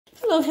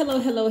Hello, hello,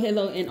 hello,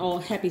 hello, and all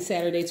happy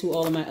Saturday to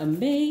all of my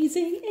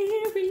amazing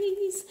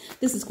Aries.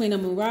 This is Queen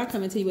Amun Ra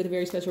coming to you with a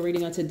very special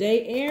reading on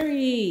today,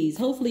 Aries.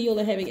 Hopefully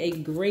you're having a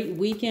great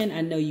weekend. I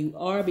know you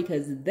are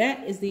because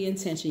that is the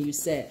intention you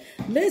set.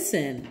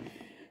 Listen.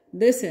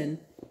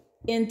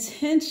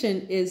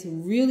 Intention is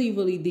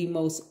really the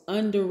most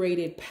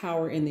underrated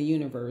power in the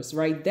universe,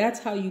 right?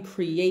 That's how you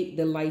create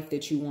the life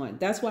that you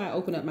want. That's why I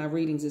open up my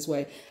readings this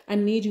way. I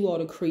need you all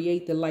to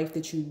create the life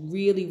that you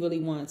really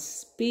want.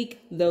 Speak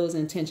those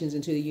intentions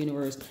into the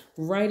universe.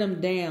 Write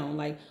them down.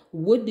 Like,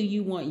 what do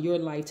you want your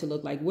life to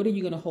look like? What are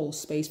you going to hold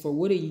space for?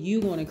 What are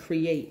you going to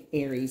create,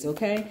 Aries?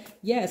 Okay.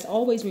 Yes.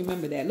 Always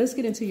remember that. Let's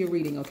get into your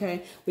reading.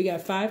 Okay. We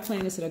got 5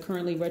 planets that are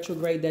currently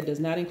retrograde. That does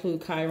not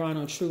include Chiron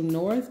or true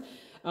north.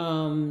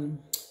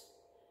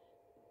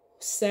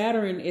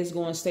 Saturn is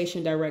going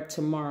station direct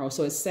tomorrow.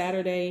 So it's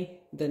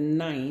Saturday the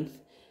 9th.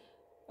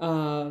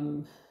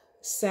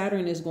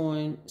 Saturn is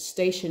going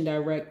station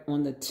direct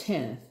on the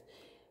 10th.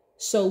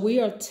 So we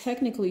are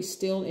technically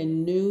still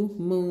in new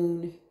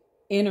moon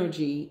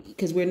energy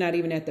because we're not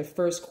even at the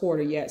first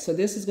quarter yet. So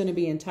this is going to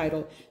be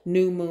entitled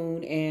New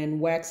Moon and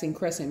Waxing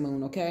Crescent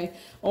Moon. Okay.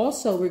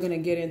 Also, we're going to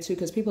get into,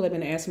 because people have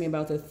been asking me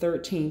about the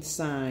 13th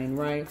sign,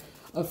 right?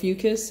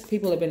 Ophiuchus.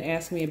 People have been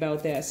asking me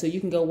about that. So you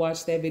can go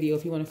watch that video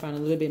if you want to find a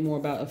little bit more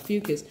about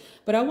Ophiuchus.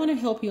 But I want to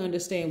help you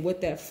understand what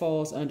that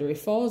falls under. It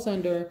falls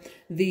under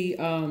the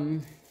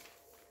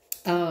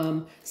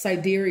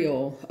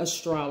sidereal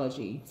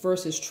astrology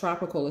versus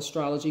tropical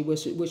astrology,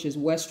 which is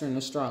Western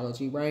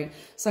astrology, right?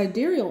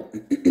 Sidereal,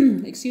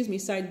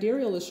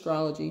 sidereal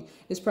astrology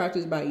is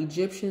practiced by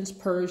Egyptians,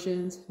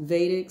 Persians,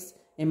 Vedics,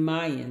 and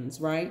Mayans,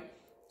 right?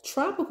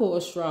 Tropical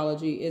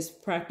astrology is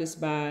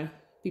practiced by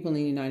people in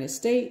the United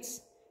States.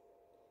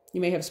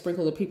 You may have a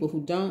sprinkle of people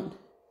who don't,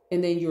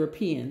 and then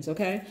Europeans.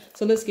 Okay,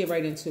 so let's get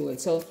right into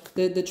it. So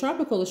the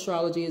tropical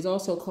astrology is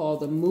also called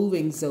the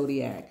moving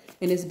zodiac,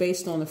 and it's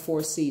based on the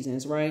 4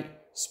 seasons, right?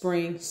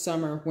 Spring,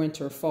 summer,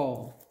 winter,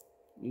 fall.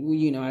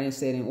 You know, I didn't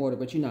say it in order,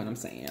 but you know what I'm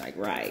saying. Like,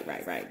 right.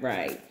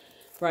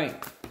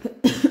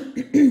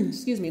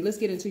 Excuse me. Let's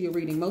get into your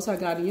reading. Most High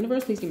God of the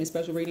universe, please give me a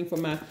special reading for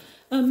my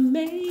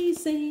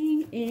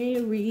amazing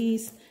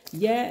Aries.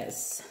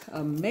 Yes,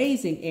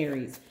 amazing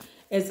Aries.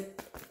 As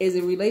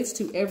it relates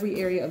to every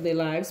area of their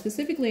lives,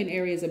 specifically in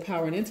areas of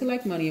power and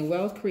intellect, money and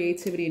wealth,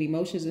 creativity and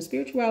emotions and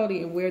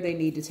spirituality, and where they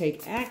need to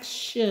take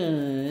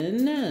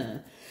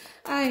action.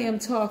 I am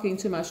talking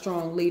to my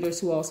strong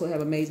leaders who also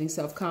have amazing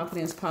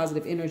self-confidence,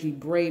 positive energy,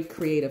 brave,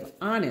 creative,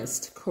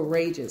 honest,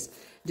 courageous,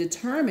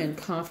 determined,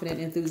 confident,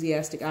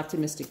 enthusiastic,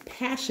 optimistic,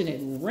 passionate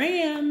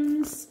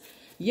Rams.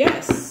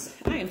 Yes,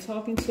 I am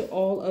talking to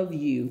all of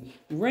you.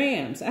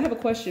 Rams, I have a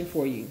question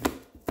for you.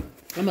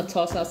 I'm going to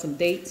toss out some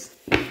dates,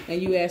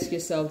 and you ask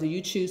yourself, do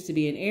you choose to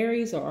be an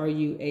Aries or are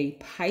you a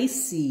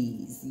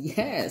Pisces?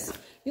 Yes.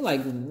 You're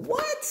like,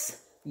 what?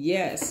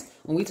 Yes.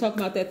 When we talk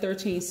about that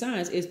 13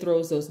 signs, it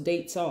throws those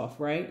dates off,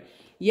 right?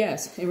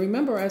 Yes. And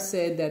remember I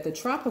said that the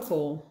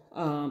tropical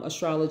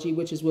astrology,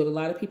 which is what a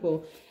lot of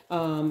people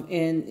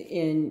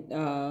in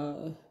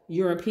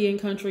European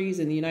countries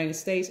and the United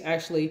States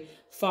actually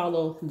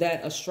follow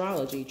that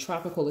astrology,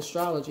 tropical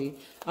astrology.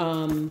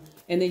 And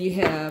then you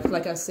have,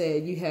 like I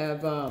said, you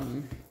have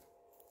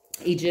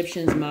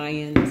Egyptians,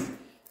 Mayans,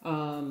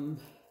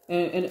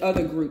 and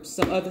other groups,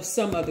 some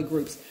other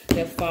groups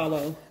that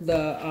follow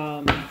the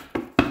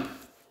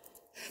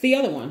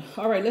other one.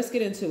 All right, let's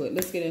get into it.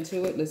 Let's get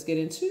into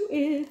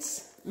it.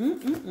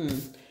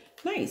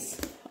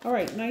 Nice. All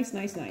right,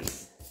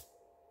 nice.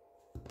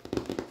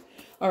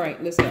 All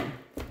right, let's go.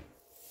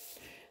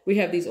 We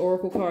have these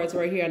oracle cards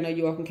right here. I know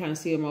you all can kind of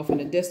see them off in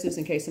the distance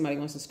in case somebody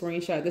wants to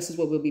screenshot. This is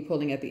what we'll be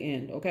pulling at the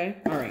end, okay?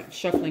 All right,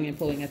 shuffling and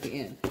pulling at the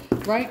end,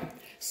 right?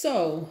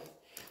 So,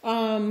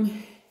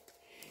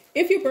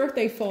 if your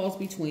birthday falls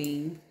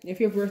between,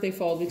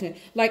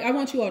 like, I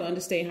want you all to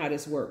understand how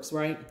this works,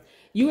 right?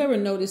 You ever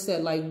notice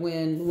that, like,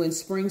 when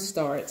spring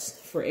starts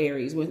for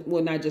Aries,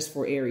 well, not just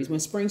for Aries, when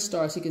spring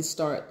starts, it can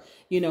start,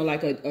 you know,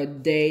 like a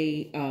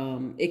day,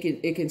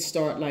 it can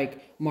start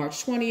like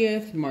March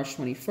 20th, March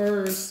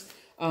 21st.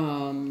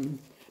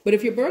 But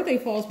if your birthday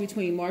falls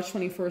between March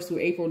 21st through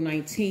April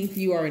 19th,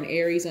 you are an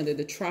Aries under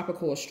the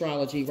tropical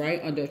astrology,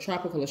 right? Under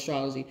tropical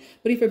astrology.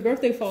 But if your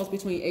birthday falls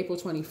between April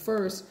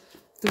 21st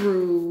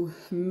through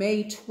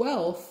May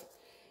 12th,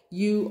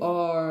 you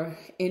are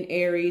in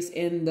Aries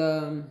in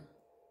the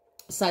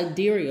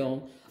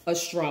sidereal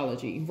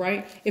astrology,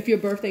 right? If your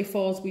birthday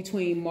falls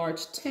between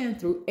March 10th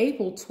through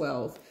April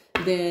 12th,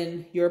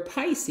 then you're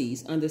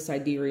Pisces under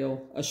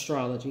sidereal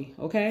astrology,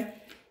 okay?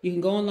 You can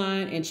go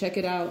online and check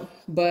it out.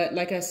 But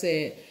like I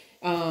said,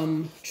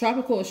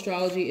 tropical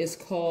astrology is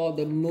called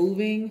the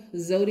moving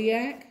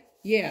zodiac.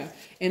 Yeah.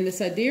 And the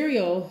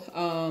sidereal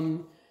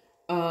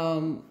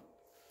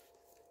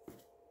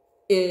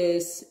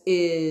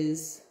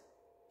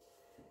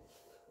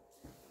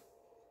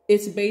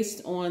it's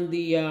based on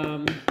the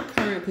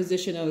current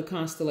position of the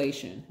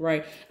constellation,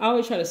 right? I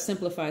always try to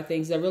simplify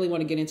things. I really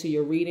want to get into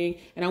your reading,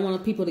 and I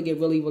want people to get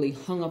really, really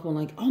hung up on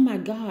like, oh my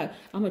God,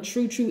 I'm a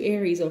true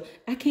Aries, or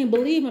I can't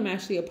believe I'm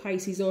actually a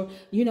Pisces, or,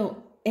 you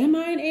know, am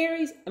I an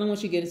Aries? I don't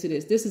want you to get into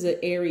this. This is an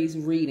Aries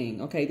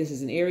reading, okay? This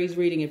is an Aries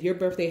reading. If your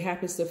birthday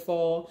happens to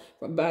fall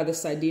by the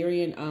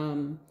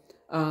sidereal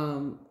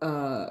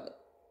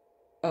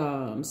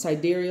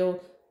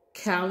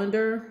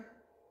calendar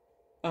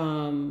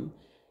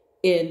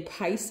in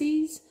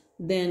Pisces,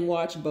 then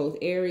watch both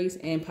Aries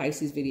and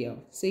Pisces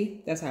video.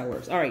 See, that's how it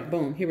works. All right,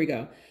 boom, here we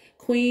go.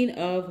 Queen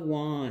of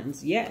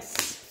Wands.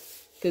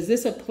 Yes, because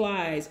this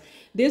applies.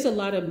 There's a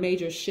lot of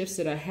major shifts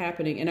that are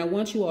happening, and I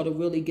want you all to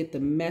really get the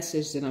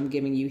message that I'm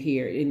giving you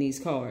here in these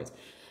cards.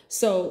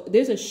 So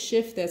there's a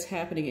shift that's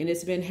happening, and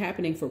it's been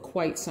happening for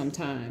quite some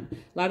time.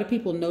 A lot of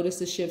people notice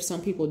the shift.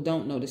 Some people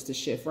don't notice the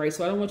shift, right?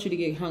 So I don't want you to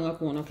get hung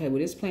up on, okay, well,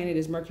 this planet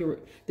is Mercury.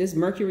 This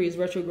Mercury is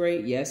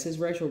retrograde. Yes, it's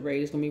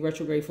retrograde. It's going to be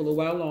retrograde for a little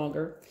while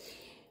longer.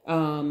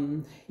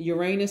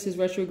 Uranus is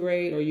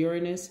retrograde, or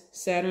Uranus.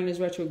 Saturn is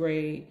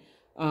retrograde.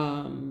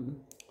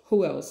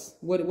 Who else?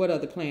 What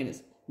other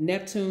planets?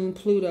 Neptune,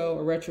 Pluto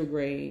are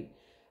retrograde.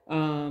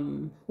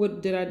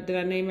 What did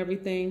I name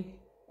everything?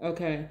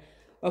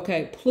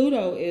 Okay,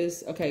 Pluto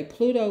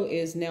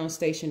is now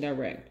station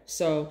direct.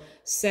 So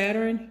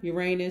Saturn,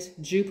 Uranus,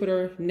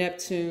 Jupiter,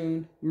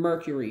 Neptune,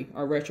 Mercury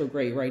are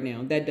retrograde right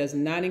now. That does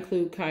not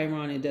include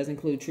Chiron. It does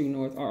include True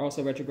North are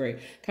also retrograde.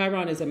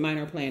 Chiron is a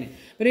minor planet.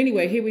 But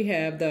anyway, here we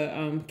have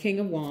the King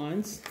of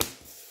Wands.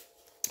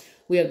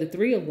 We have the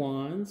Three of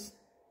Wands.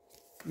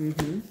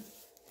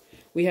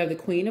 We have the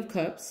Queen of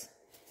Cups.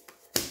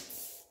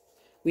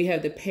 We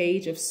have the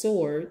Page of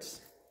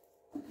Swords.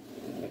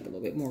 Like a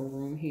little bit more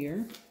room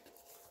here.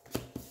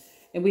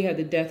 And we have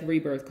the Death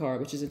Rebirth card,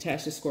 which is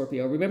attached to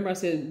Scorpio. Remember I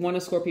said one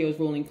of Scorpio's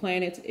ruling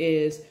planets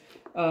is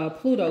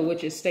Pluto,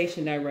 which is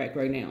stationed direct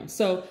right now.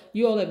 So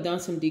you all have done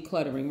some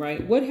decluttering,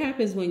 right? What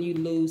happens when you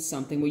lose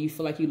something, where you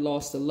feel like you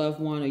lost a loved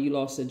one, or you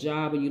lost a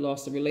job, or you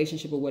lost a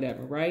relationship, or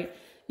whatever, right?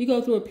 You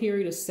go through a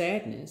period of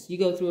sadness. You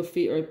go through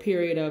a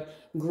period of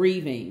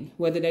grieving,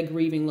 whether that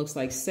grieving looks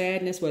like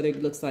sadness, whether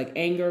it looks like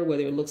anger,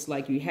 whether it looks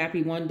like you're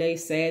happy one day,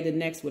 sad the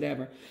next,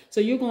 whatever. So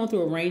you're going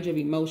through a range of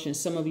emotions.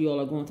 Some of you all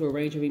are going through a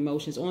range of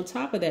emotions. On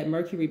top of that,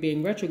 Mercury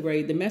being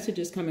retrograde, the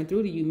messages coming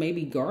through to you may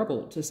be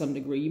garbled to some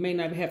degree. You may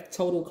not have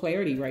total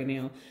clarity right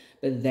now,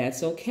 but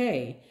that's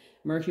okay.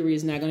 Mercury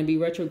is not going to be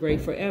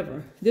retrograde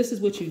forever. This is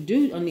what you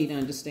do need to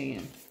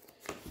understand.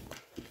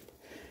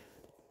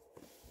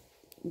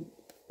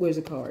 Where's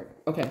the card?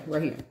 Okay,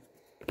 right here.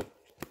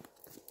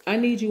 I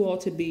need you all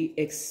to be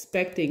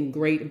expecting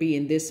be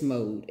in this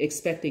mode,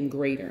 expecting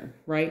greater,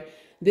 right?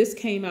 This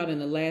came out in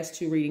the last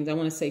two readings. I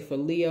want to say for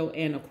Leo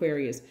and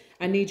Aquarius.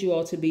 I need you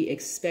all to be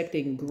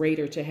expecting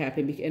greater to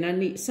happen. And I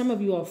need some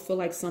of you all feel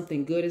like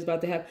something good is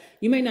about to happen.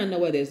 You may not know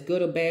whether it's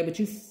good or bad, but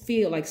you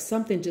feel like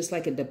something just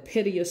like at the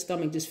pit of your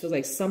stomach just feels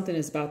like something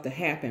is about to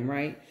happen,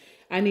 right?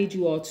 I need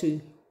you all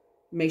to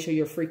make sure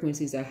your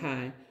frequencies are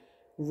high.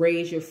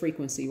 Raise your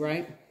frequency,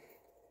 right?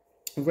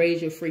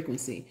 Raise your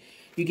frequency.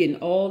 You're getting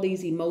all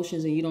these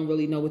emotions and you don't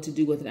really know what to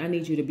do with it. I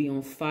need you to be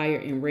on fire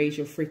and raise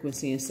your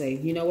frequency and say,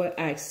 you know what?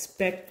 I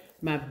expect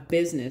my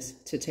business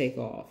to take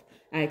off.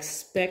 I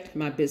expect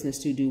my business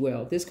to do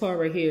well. This card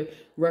right here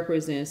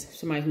represents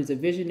somebody who's a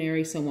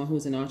visionary, someone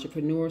who's an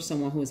entrepreneur,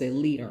 someone who's a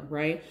leader,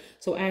 right?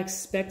 So I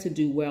expect to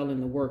do well in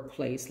the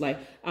workplace. Like,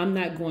 I'm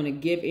not going to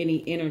give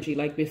any energy.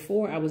 Like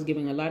before, I was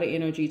giving a lot of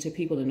energy to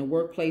people in the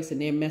workplace and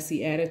their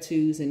messy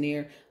attitudes and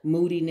their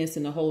moodiness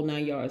and the whole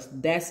 9 yards.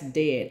 That's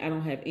dead. I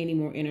don't have any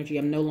more energy.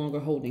 I'm no longer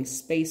holding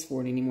space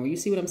for it anymore. You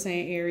see what I'm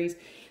saying, Aries?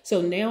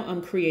 So now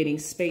I'm creating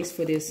space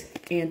for this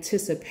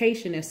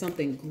anticipation that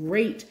something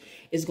great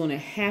is going to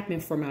happen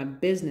for my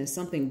business.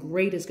 Something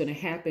great is going to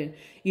happen,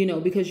 you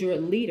know, because you're a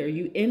leader.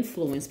 You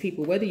influence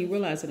people, whether you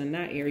realize it or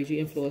not, Aries, you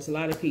influence a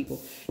lot of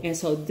people. And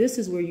so this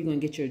is where you're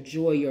going to get your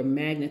joy, your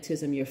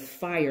magnetism, your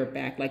fire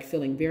back, like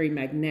feeling very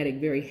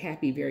magnetic, very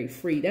happy, very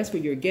free. That's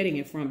where you're getting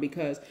it from,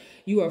 because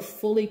you are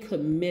fully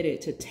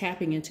committed to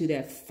tapping into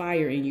that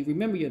fire in you.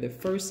 Remember, you're the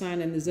first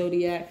sign in the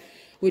Zodiac,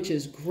 which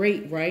is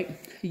great, right?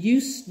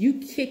 You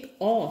kick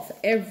off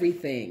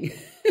everything.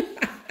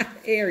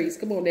 Aries,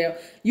 come on now.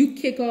 You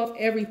kick off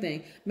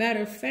everything.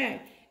 Matter of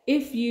fact,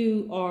 if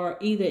you are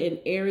either an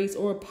Aries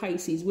or a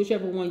Pisces,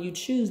 whichever one you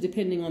choose,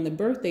 depending on the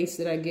birth dates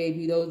that I gave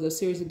you, those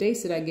series of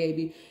dates that I gave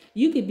you,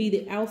 you could be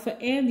the Alpha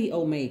and the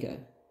Omega.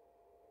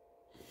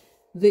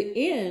 The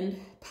end,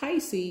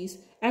 Pisces,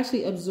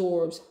 actually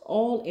absorbs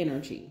all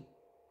energy,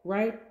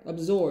 right?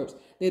 Absorbs.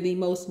 They're the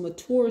most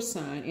mature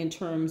sign in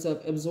terms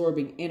of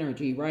absorbing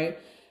energy, right?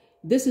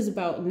 This is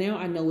about, now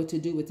I know what to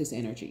do with this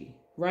energy,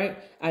 right?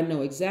 I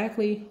know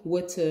exactly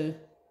what to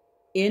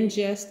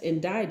ingest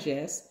and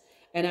digest,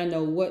 and I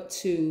know what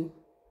to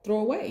throw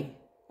away.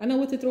 I know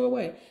what to throw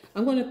away.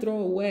 I'm going to throw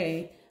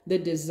away the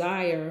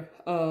desire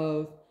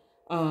of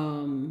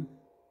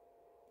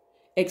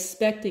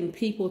expecting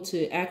people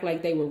to act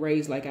like they were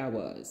raised like I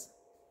was.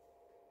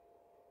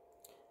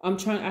 I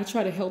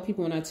try to help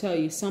people, and I tell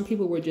you, some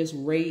people were just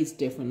raised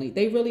differently.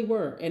 They really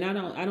were. And I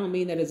don't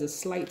mean that as a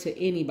slight to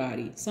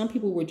anybody. Some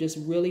people were just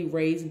really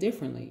raised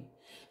differently.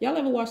 Y'all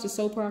ever watch the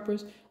soap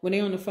operas when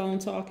they're on the phone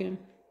talking?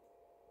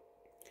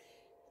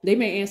 They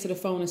may answer the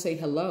phone and say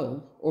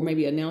hello, or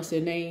maybe announce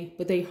their name,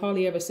 but they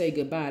hardly ever say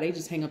goodbye. They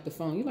just hang up the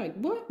phone. You're like,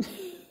 what?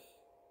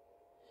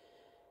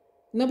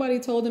 Nobody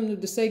told them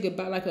to say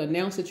goodbye, like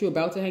announce that you're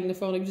about to hang the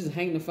phone. You just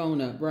hang the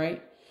phone up,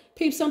 right?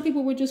 Some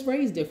people were just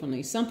raised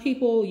differently. Some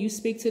people, you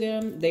speak to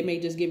them, they may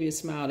just give you a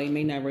smile. They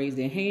may not raise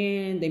their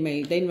hand. They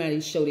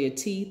might show their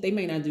teeth. They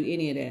may not do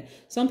any of that.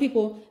 Some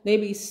people, they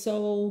be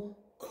so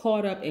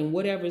caught up in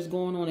whatever's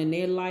going on in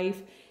their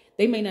life,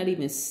 they may not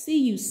even see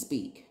you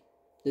speak.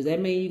 Does that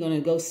mean you're going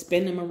to go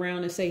spin them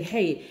around and say,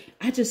 hey,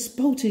 I just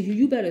spoke to you.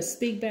 You better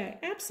speak back?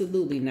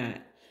 Absolutely not.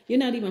 You're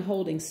not even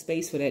holding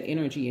space for that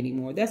energy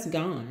anymore. That's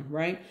gone,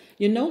 right?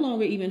 You're no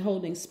longer even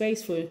holding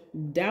space for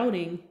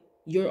doubting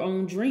your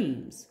own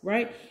dreams,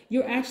 right?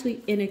 You're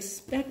actually in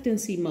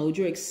expectancy mode.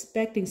 You're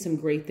expecting some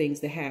great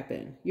things to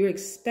happen. You're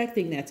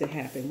expecting that to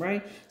happen,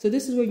 right? So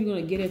this is where you're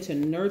going to get into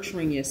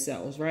nurturing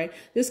yourselves, right?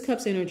 This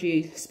cup's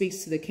energy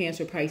speaks to the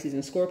Cancer, Pisces,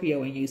 and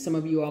Scorpio in you. Some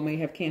of you all may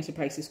have Cancer,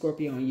 Pisces,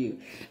 Scorpio in you.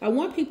 I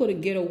want people to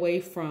get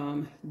away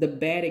from the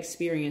bad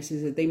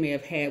experiences that they may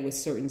have had with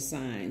certain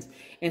signs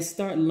and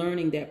start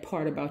learning that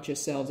part about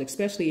yourselves,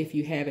 especially if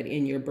you have it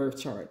in your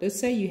birth chart. Let's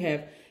say you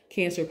have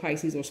Cancer,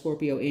 Pisces, or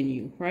Scorpio in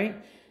you, right?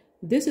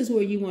 This is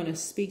where you want to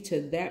speak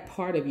to that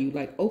part of you,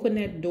 like open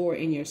that door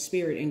in your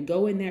spirit and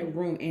go in that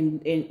room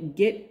and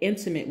get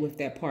intimate with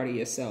that part of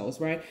yourselves,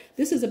 right?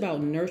 This is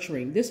about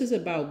nurturing. This is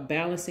about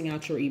balancing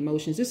out your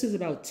emotions. This is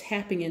about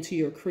tapping into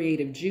your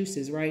creative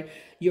juices, right?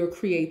 Your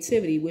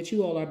creativity, which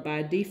you all are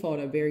by default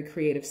a very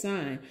creative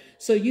sign.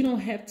 So you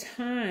don't have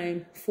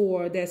time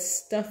for that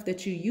stuff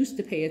that you used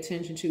to pay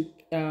attention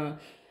to,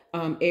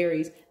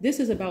 Aries. This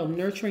is about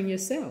nurturing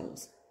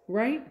yourselves,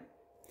 right?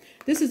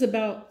 This is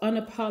about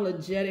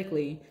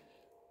unapologetically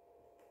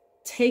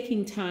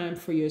taking time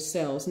for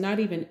yourselves, not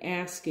even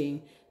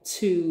asking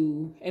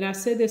to, and I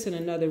said this in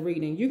another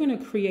reading, you're going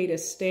to create a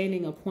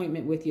standing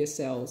appointment with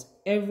yourselves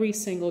every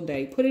single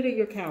day. Put it in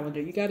your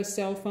calendar. You got a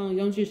cell phone. You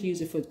don't just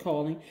use it for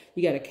calling.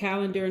 You got a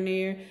calendar in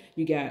there.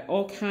 You got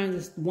all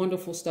kinds of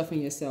wonderful stuff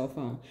in your cell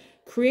phone.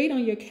 Create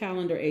on your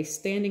calendar a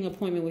standing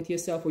appointment with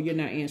yourself where you're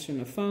not answering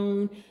the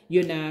phone.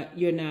 You're not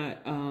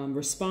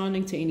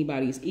responding to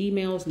anybody's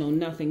emails. No,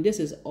 nothing. This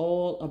is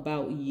all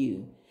about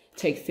you.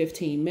 Take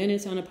 15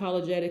 minutes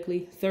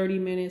unapologetically, 30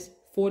 minutes,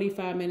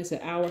 45 minutes, an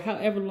hour,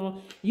 however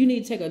long. You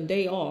need to take a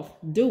day off.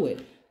 Do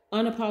it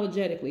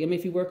unapologetically. I mean,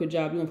 if you work a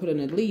job, you want to put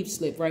in a leave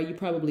slip, right? You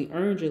probably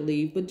earned your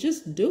leave, but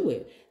just do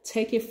it.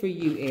 Take it for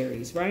you,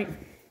 Aries, right?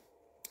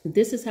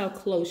 This is how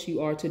close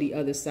you are to the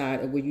other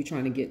side of where you're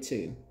trying to get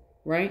to,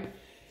 right?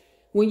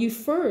 When you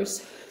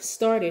first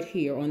started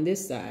here on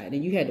this side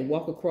and you had to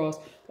walk across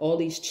all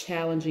these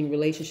challenging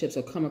relationships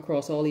or come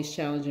across all these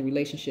challenging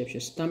relationships,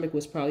 your stomach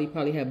was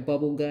probably had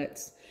bubble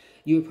guts.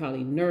 You were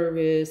probably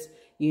nervous,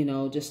 you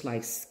know, just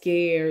like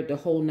scared, the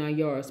whole 9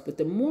 yards. But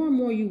the more and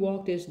more you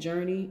walk this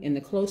journey and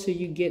the closer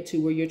you get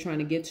to where you're trying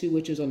to get to,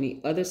 which is on the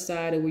other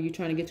side of where you're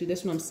trying to get to,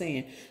 that's what I'm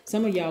saying.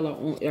 Some of y'all are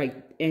on, like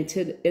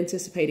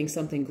anticipating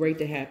something great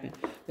to happen.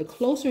 The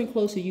closer and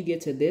closer you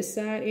get to this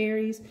side,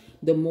 Aries,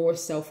 the more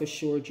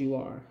self-assured you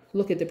are.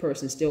 Look at the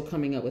person still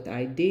coming up with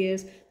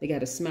ideas. They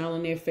got a smile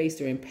on their face.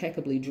 They're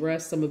impeccably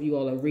dressed. Some of you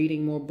all are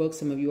reading more books.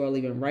 Some of you all are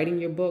even writing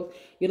your book.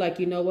 You're like,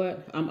 you know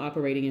what? I'm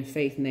operating in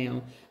faith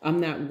now. I'm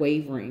not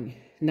wavering.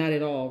 Not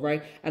at all,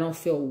 right? I don't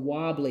feel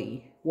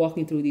wobbly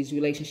walking through these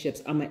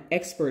relationships. I'm an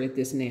expert at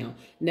this now.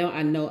 Now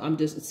I know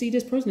see,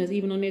 this person is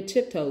even on their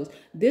tiptoes.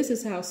 This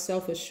is how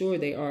self-assured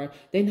they are.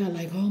 They're not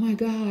like, oh my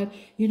God,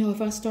 you know,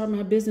 if I start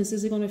my business,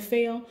 is it going to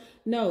fail?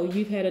 No,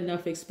 you've had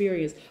enough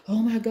experience. Oh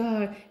my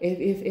God,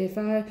 if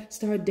I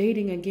start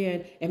dating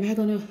again, am I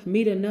going to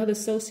meet another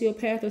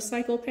sociopath or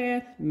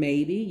psychopath?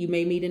 Maybe. You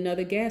may meet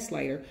another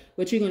gaslighter,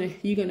 but you're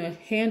going to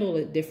handle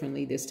it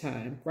differently this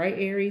time, right,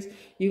 Aries?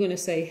 You're going to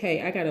say,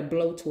 hey, I got a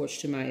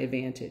blowtorch to my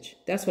advantage.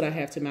 That's what I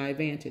have to my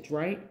advantage,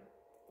 right?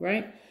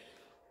 Right?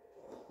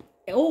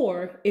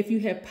 Or if you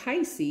have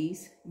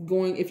Pisces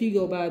if you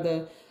go by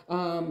the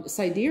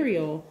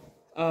Sidereal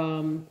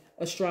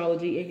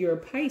astrology and you're a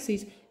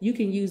Pisces, you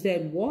can use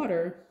that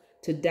water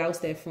to douse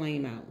that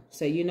flame out.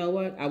 Say, you know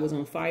what? I was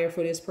on fire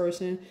for this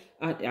person.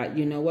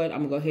 You know what?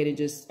 I'm going to go ahead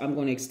and I'm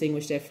going to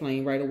extinguish that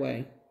flame right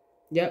away.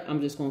 Yep,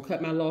 I'm just going to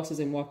cut my losses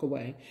and walk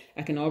away.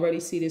 I can already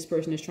see this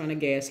person is trying to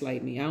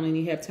gaslight me. I don't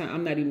even have time.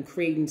 I'm not even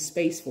creating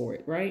space for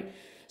it, right?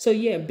 So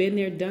yeah, been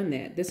there, done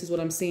that. This is what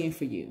I'm seeing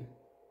for you,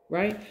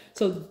 right?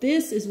 So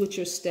this is what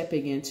you're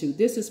stepping into.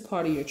 This is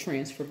part of your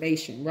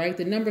transformation, right?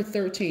 The number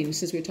 13,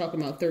 since we're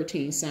talking about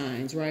 13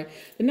 signs, right?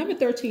 The number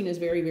 13 is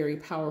very, very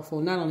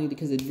powerful, not only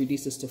because it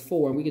reduces to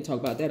 4, and we can talk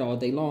about that all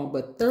day long,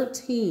 but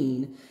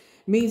 13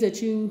 means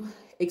that you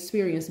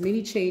experience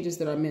many changes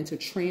that are meant to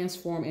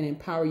transform and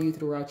empower you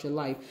throughout your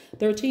life.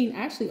 13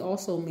 actually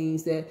also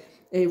means that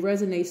It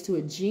resonates to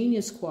a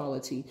genius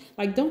quality.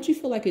 Like, don't you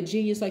feel like a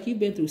genius? Like, you've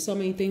been through so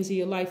many things in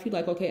your life. You're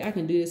like, okay, I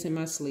can do this in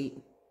my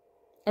sleep.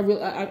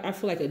 I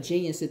feel like a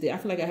genius at this. I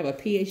feel like I have a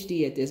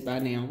PhD at this by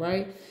now,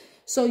 right?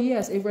 So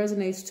yes, it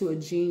resonates to a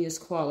genius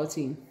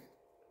quality.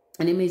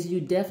 And it means you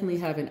definitely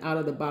have an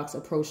out-of-the-box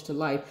approach to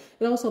life.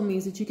 It also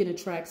means that you can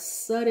attract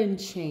sudden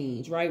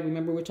change, right?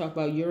 Remember, we're talking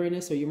about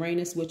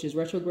Uranus, which is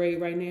retrograde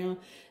right now.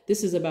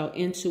 This is about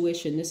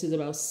intuition. This is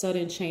about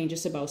sudden change.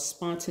 It's about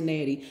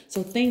spontaneity.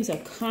 So things are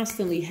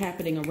constantly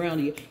happening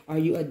around you. Are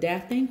you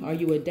adapting? Are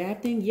you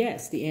adapting?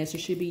 Yes. The answer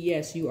should be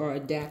yes, you are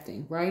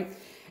adapting, right?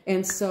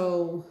 And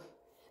so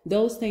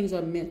those things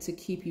are meant to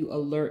keep you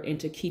alert and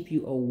to keep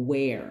you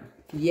aware.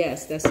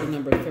 Yes, that's the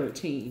number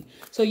 13.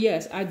 So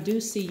yes, I do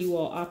see you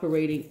all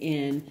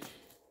operating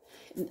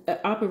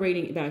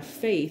by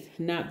faith,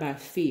 not by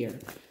fear.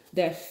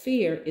 That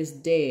fear is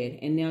dead,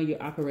 and now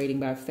you're operating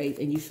by faith,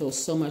 and you feel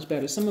so much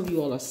better. Some of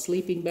you all are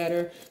sleeping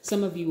better.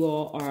 Some of you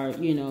all are,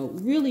 you know,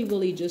 really,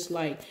 really just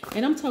like,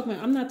 and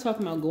I'm not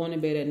talking about going to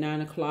bed at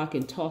 9 o'clock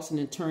and tossing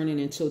and turning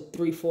until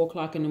 3, 4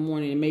 o'clock in the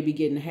morning and maybe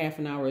getting half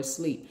an hour of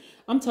sleep.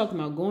 I'm talking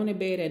about going to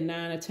bed at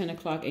 9 or 10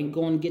 o'clock and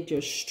going to get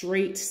your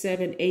straight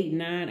 7, 8,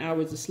 9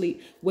 hours of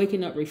sleep,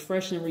 waking up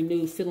refreshed and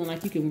renewed, feeling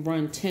like you can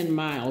run 10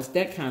 miles,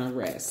 that kind of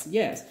rest.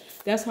 Yes,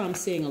 that's how I'm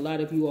seeing a lot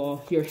of you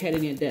all, you're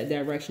heading in that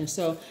direction.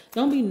 So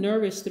don't be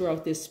nervous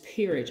throughout this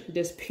period,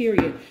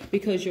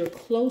 because you're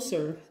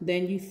closer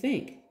than you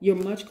think. You're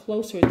much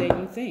closer than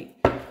you think.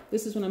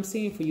 This is what I'm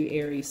seeing for you,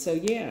 Aries. So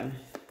yeah.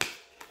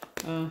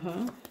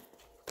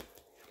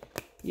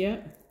 Yeah.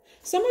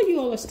 Some of you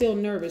all are still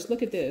nervous.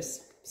 Look at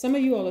this. Some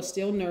of you all are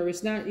still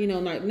nervous, not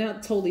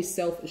totally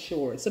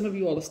self-assured. Some of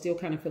you all are still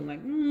kind of feeling like,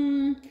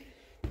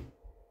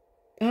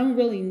 I don't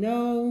really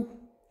know,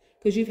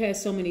 because you've had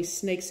so many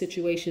snake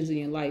situations in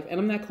your life. And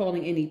I'm not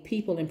calling any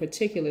people in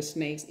particular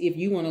snakes. If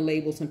you want to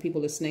label some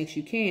people as snakes,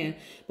 you can.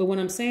 But what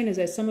I'm saying is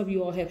that some of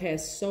you all have had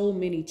so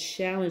many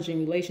challenging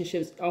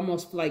relationships,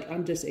 almost like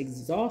I'm just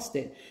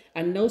exhausted.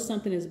 I know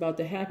something is about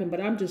to happen, but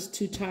I'm just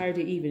too tired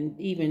to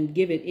even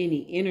give it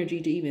any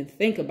energy to even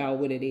think about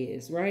what it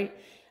is, right?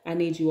 I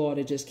need you all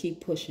to just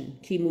keep pushing,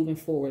 keep moving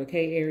forward.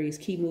 Okay, Aries,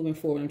 keep moving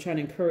forward. I'm trying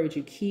to encourage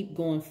you, keep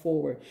going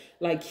forward.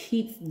 Like,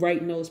 keep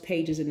writing those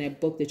pages in that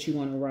book that you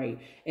want to write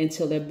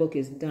until that book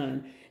is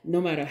done.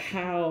 No matter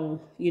how,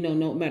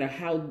 no matter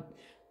how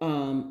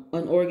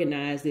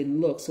unorganized it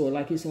looks, or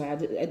like you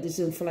said, I just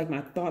don't feel like my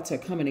thoughts are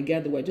coming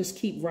together. Well, just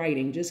keep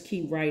writing, just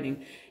keep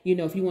writing.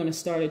 If you want to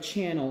start a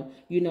channel,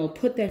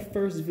 put that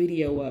first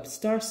video up,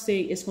 start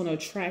saying it's going to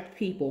attract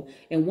people.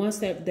 And once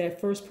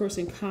that first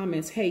person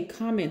comments, hey,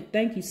 comment,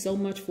 thank you so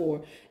much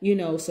for,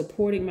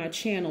 supporting my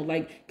channel,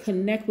 like,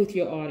 connect with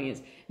your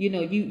audience.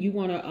 You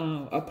want to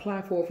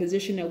apply for a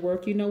position at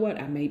work. You know what?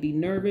 I may be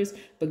nervous,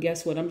 but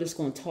guess what? I'm just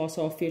going to toss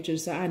off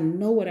features. So I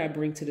know what I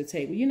bring to the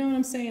table. You know what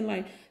I'm saying?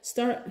 Like,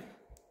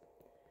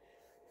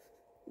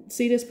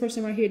 see this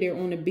person right here, they're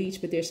on the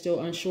beach, but they're still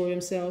unsure of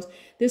themselves.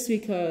 This is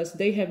because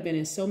they have been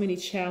in so many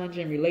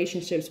challenging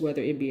relationships,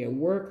 whether it be at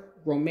work,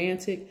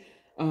 romantic,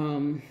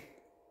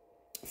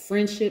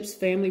 friendships,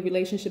 family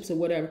relationships, or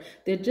whatever.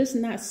 They're just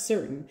not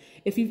certain.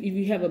 If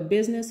you have a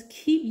business,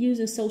 keep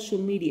using social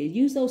media.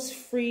 Use those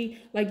free,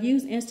 like,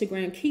 use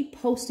Instagram. Keep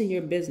posting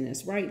your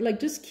business, right? Like,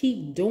 just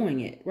keep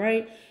doing it,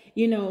 right?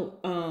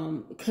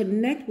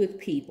 Connect with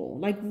people,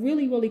 like,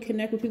 really, really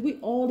connect with people.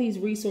 All these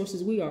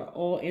resources, we are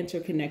all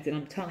interconnected.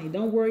 I'm telling you,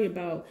 don't worry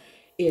about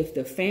if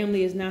the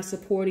family is not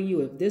supporting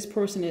you, if this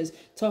person is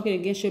talking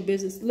against your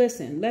business.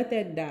 Listen, let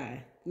that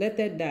die. Let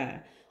that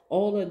die.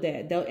 All of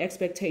that, the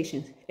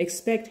expectations,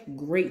 expect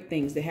great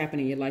things to happen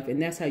in your life.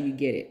 And that's how you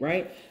get it,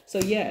 right? So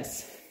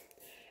yes,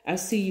 I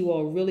see you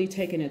all really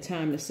taking the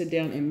time to sit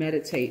down and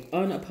meditate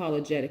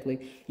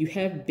unapologetically. You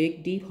have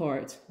big, deep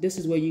hearts. This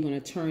is where you're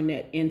going to turn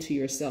that into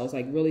yourselves,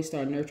 like really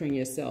start nurturing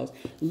yourselves,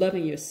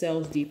 loving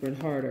yourselves deeper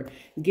and harder,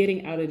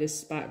 getting out of this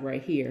spot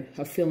right here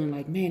of feeling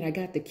like, man, I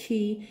got the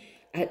key.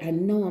 I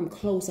know I'm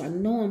close. I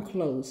know I'm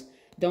close.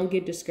 Don't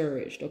get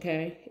discouraged,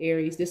 okay?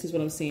 Aries, this is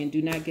what I'm saying.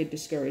 Do not get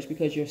discouraged,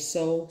 because you're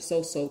so,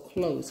 so, so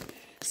close.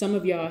 Some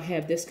of y'all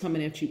have this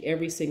coming at you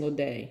every single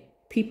day.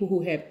 People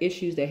who have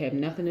issues that have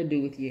nothing to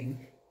do with you.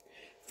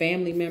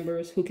 Family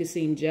members who could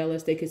seem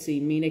jealous. They could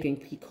seem mean. They can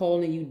be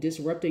calling you,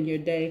 disrupting your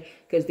day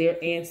because they're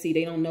antsy.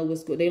 They don't know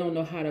what's good. They don't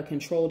know how to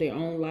control their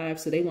own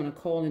lives. So they want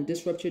to call and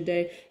disrupt your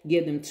day.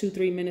 Give them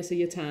 2-3 minutes of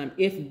your time,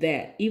 if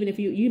that. Even if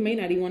you may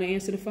not even want to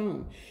answer the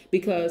phone,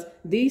 because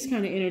these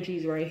kind of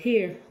energies right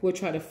here will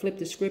try to flip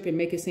the script and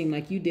make it seem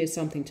like you did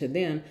something to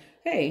them.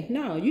 Hey,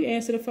 no, you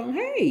answer the phone.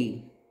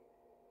 Hey.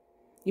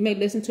 You may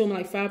listen to them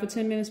like 5 or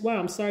 10 minutes. Wow,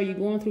 I'm sorry you're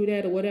going through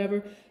that or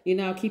whatever.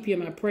 I'll keep you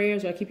in my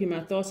prayers, or I'll keep you in my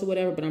thoughts or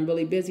whatever, but I'm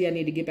really busy. I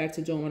need to get back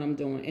to doing what I'm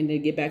doing. And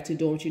then get back to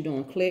doing what you're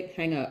doing. Click,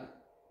 hang up.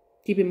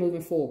 Keep it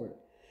moving forward.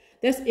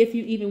 That's if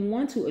you even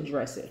want to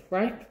address it,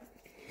 right?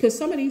 Because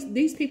some of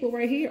these people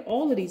right here,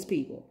 all of these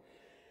people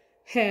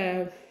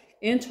have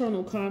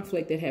internal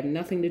conflict that have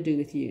nothing to do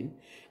with you.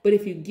 But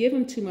if you give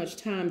them too much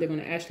time, they're going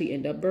to actually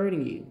end up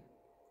burning you.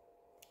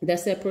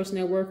 That's that person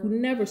at work who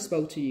never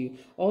spoke to you.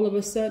 All of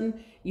a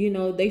sudden, you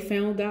know, they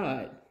found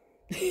God.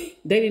 They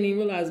didn't even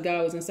realize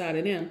God was inside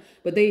of them,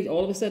 but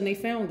all of a sudden they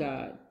found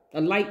God.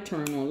 A light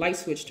turn on, light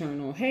switch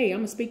turn on. Hey, I'm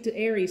going to speak to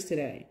Aries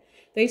today.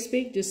 They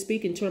speak, just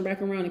speak and turn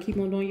back around and keep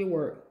on doing your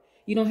work.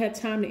 You don't have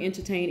time to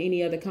entertain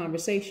any other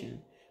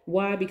conversation.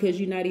 Why? Because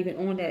you're not even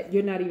on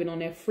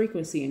that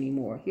frequency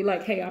anymore. You're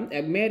like, hey,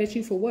 I'm mad at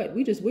you for what?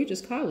 We're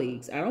just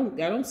colleagues. I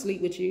don't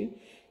sleep with you.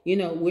 You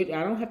know,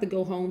 I don't have to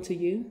go home to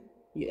you.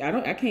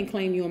 I can't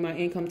claim you on my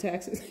income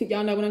taxes.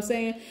 Y'all know what I'm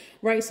saying?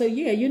 Right. So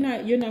yeah,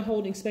 you're not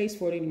holding space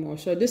for it anymore.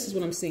 So this is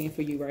what I'm seeing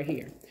for you right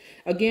here.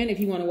 Again, if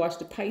you want to watch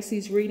the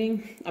Pisces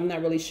reading, I'm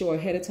not really sure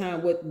ahead of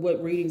time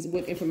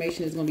what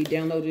information is going to be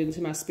downloaded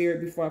into my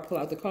spirit before I pull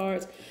out the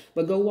cards,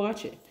 but go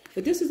watch it.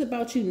 But this is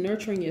about you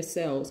nurturing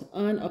yourselves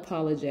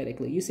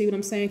unapologetically. You see what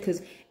I'm saying?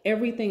 Because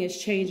everything is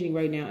changing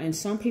right now. And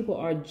some people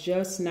are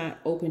just not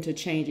open to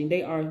changing.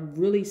 They are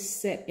really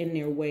set in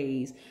their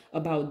ways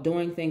about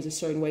doing things a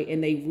certain way.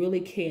 And they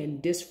really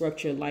can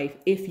disrupt your life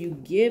if you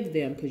give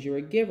them, because you're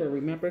a giver,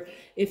 remember?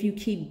 If you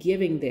keep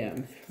giving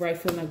them, right?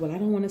 Feeling like, well, I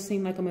don't want to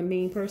seem like I'm a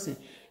mean person.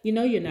 You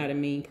know you're not a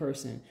mean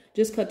person.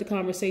 Just cut the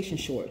conversation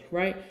short,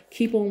 right?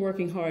 Keep on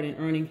working hard and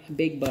earning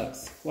big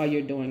bucks while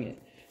you're doing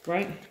it,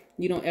 right?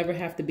 You don't ever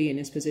have to be in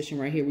this position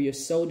right here where you're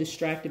so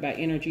distracted by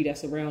energy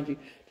that's around you.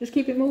 Just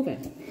keep it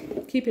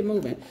moving. Keep it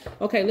moving.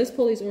 Okay, let's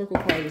pull these oracle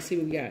cards and see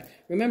what we got.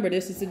 Remember,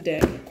 this is the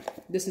deck.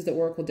 This is the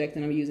oracle deck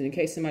that I'm using in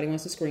case somebody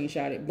wants to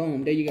screenshot it.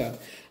 Boom, there you go.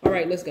 All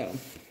right, let's go.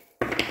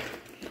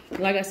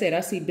 Like I said, I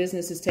see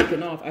business is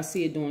taking off. I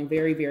see it doing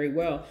very, very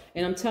well.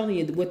 And I'm telling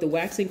you, with the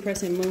waxing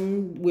crescent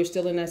moon, we're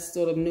still in that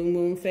sort of new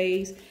moon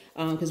phase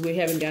because we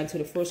haven't gotten to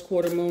the first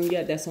quarter moon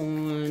yet. That's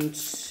on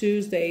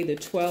Tuesday the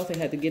 12th. I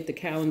had to get the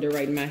calendar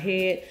right in my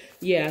head.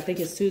 Yeah, I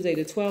think it's Tuesday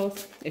the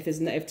 12th.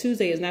 If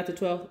Tuesday is not the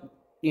 12th,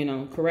 you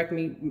know, correct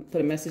me,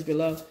 put a message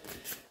below.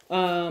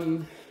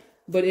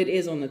 But it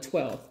is on the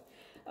 12th.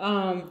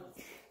 What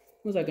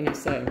was I going to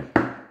say?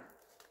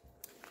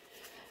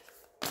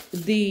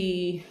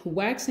 The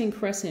waxing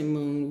crescent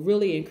moon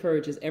really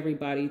encourages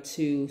everybody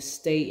to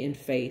stay in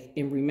faith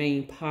and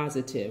remain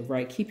positive,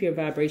 right? Keep your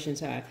vibrations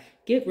high.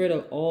 Get rid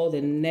of all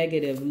the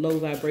negative, low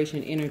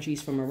vibration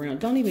energies from around.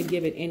 Don't even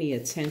give it any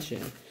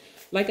attention.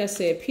 Like I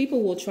said,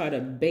 people will try to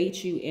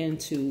bait you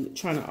into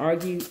trying to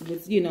argue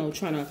with,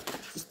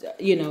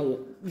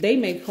 they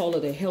may call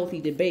it a healthy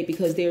debate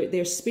because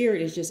their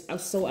spirit is just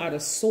so out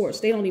of sorts.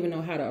 They don't even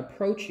know how to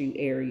approach you,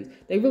 Aries.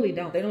 They really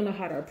don't. They don't know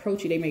how to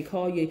approach you. They may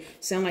call you,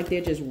 sound like they're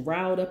just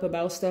riled up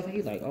about stuff. And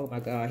you're like, oh my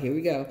God, here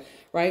we go,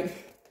 right?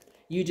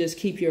 You just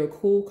keep your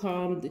cool,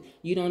 calm.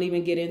 You don't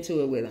even get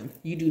into it with them.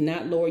 You do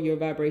not lower your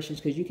vibrations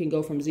because you can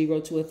go from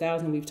 0 to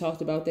 1,000. We've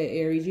talked about that,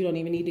 Aries. You don't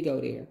even need to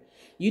go there.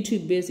 You're too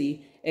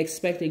busy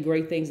expecting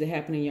great things to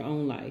happen in your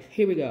own life.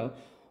 Here we go.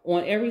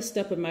 On every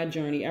step of my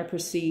journey, I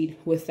proceed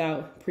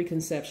without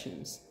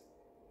preconceptions.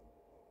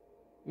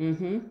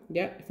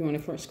 Yep. If you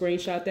want to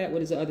screenshot that, what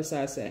does the other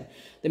side say?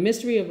 The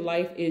mystery of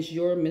life is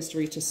your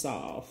mystery to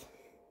solve.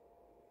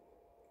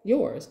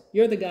 Yours.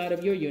 You're the God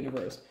of your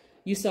universe.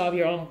 You solve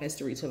your own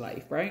mystery to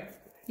life, right?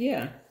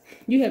 Yeah.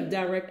 You have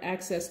direct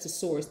access to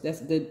source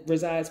that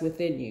resides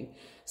within you.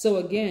 So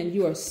again,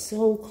 you are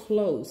so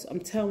close.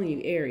 I'm telling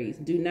you, Aries,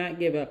 do not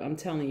give up. I'm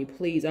telling you,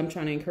 please, I'm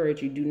trying to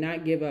encourage you. Do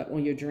not give up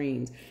on your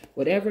dreams.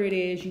 Whatever it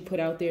is you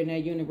put out there in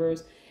that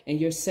universe and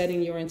you're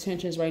setting your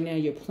intentions right now,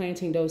 you're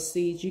planting those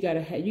seeds.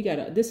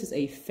 This is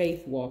a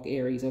faith walk,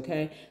 Aries,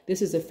 okay?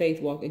 This is a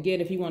faith walk.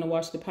 Again, if you want to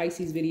watch the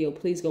Pisces video,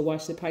 please go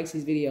watch the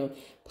Pisces video.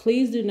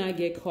 Please do not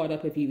get caught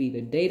up if you've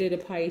either dated a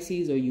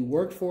Pisces or you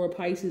worked for a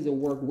Pisces or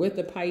work with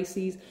a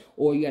Pisces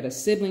or you got a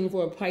sibling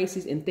for a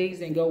Pisces and things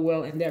didn't go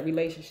well in that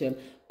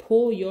relationship.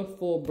 Pull your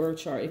full birth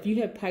chart. If you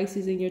have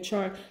Pisces in your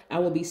chart, I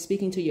will be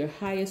speaking to your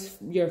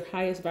highest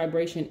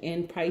vibration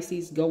in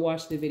Pisces. Go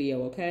watch the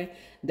video, okay?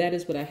 That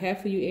is what I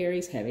have for you,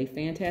 Aries. Have a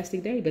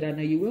fantastic day, but I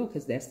know you will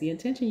because that's the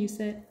intention you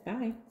set.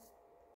 Bye.